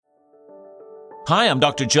Hi, I'm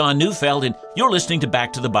Dr. John Neufeld, and you're listening to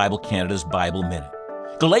Back to the Bible Canada's Bible Minute.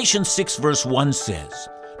 Galatians 6 verse 1 says,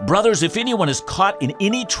 "Brothers, if anyone is caught in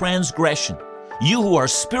any transgression, you who are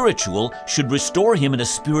spiritual should restore him in a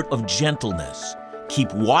spirit of gentleness.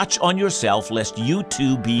 Keep watch on yourself, lest you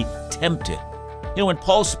too be tempted." You know, when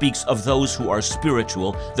Paul speaks of those who are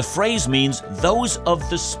spiritual, the phrase means those of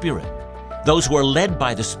the Spirit. Those who are led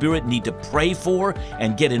by the Spirit need to pray for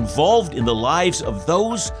and get involved in the lives of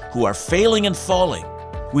those who are failing and falling.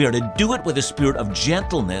 We are to do it with a spirit of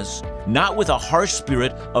gentleness, not with a harsh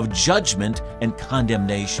spirit of judgment and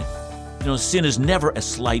condemnation. You know, sin is never a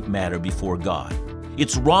slight matter before God.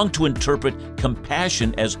 It's wrong to interpret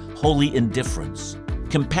compassion as holy indifference.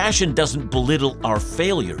 Compassion doesn't belittle our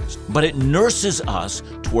failures, but it nurses us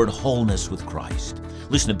toward wholeness with Christ.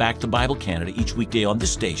 Listen to Back to Bible Canada each weekday on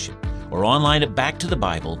this station or online at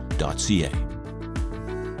backtothebible.ca.